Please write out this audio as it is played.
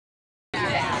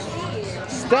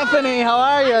Stephanie, how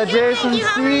are you? Jason you.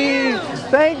 How are C. you?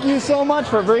 Thank you so much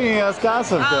for bringing us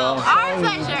Gossipville. Our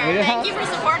pleasure. Yeah. Thank you for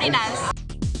supporting us.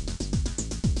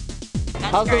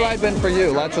 How's the ride been for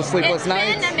you? Lots of sleepless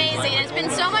nights? It's been amazing. It's been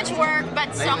so much work,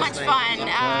 but so much fun.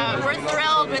 We're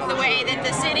thrilled with the way that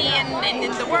the city and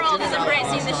the world is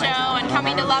embracing the show and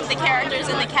coming to love the characters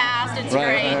and the cast. It's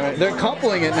great. Right. They're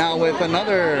coupling it now with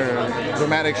another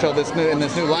dramatic show in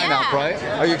this new lineup, Yeah. right?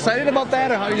 Are you excited about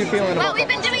that, or how are you feeling Well, about we've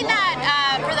that? been doing that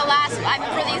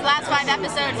for these last 5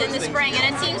 episodes in the spring, and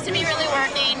it seems to be really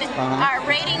working. Our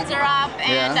ratings are up,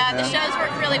 and the shows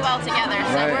work really well together.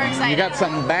 So we're excited. You got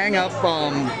some bang up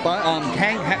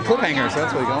cliffhangers.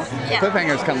 That's what we go. Yeah.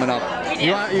 Cliffhangers coming up. We do.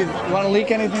 You want to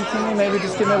leak anything to me? Maybe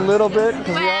just give me a little bit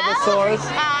because we have the source.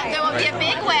 There will be a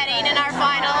big wedding in our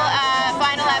final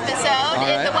episode. All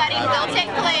right. The wedding will take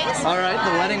place. All right,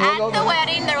 the wedding will go. At the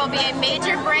wedding, there will be a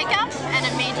major breakup and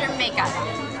a major makeup.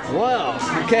 Whoa.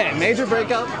 Okay, major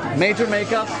breakup, major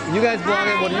makeup. You guys blog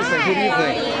it. What do you think? Who do you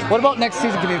think? What about next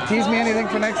season? Can you tease me anything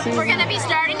for next season? We're going to be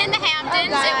starting in the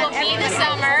Hamptons. It will be the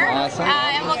summer. Awesome.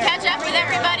 And we'll catch up with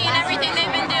everybody and everything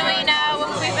they've been doing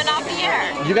when we've been off the air.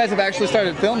 You guys have actually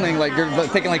started filming, like you're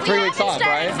taking like 3 weeks off,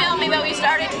 right? We haven't started filming, but we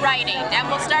started writing, and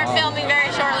we'll start filming very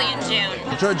shortly in June.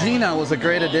 Georgina was a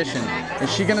great addition.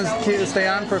 Is she going to stay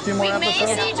on for a few more We may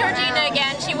episodes? see Georgina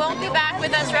again. She won't be back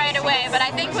with us right away, but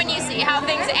I think when you see how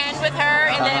things end with her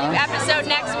in the episode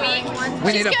next week,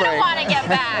 she's going to want to get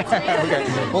back. Okay.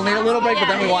 We'll need a little break, but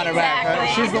then we want her back. Right?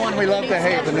 Exactly. She's the one we love to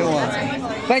hate, the new one.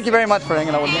 Thank you very much for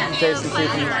hanging out with me, Jason C.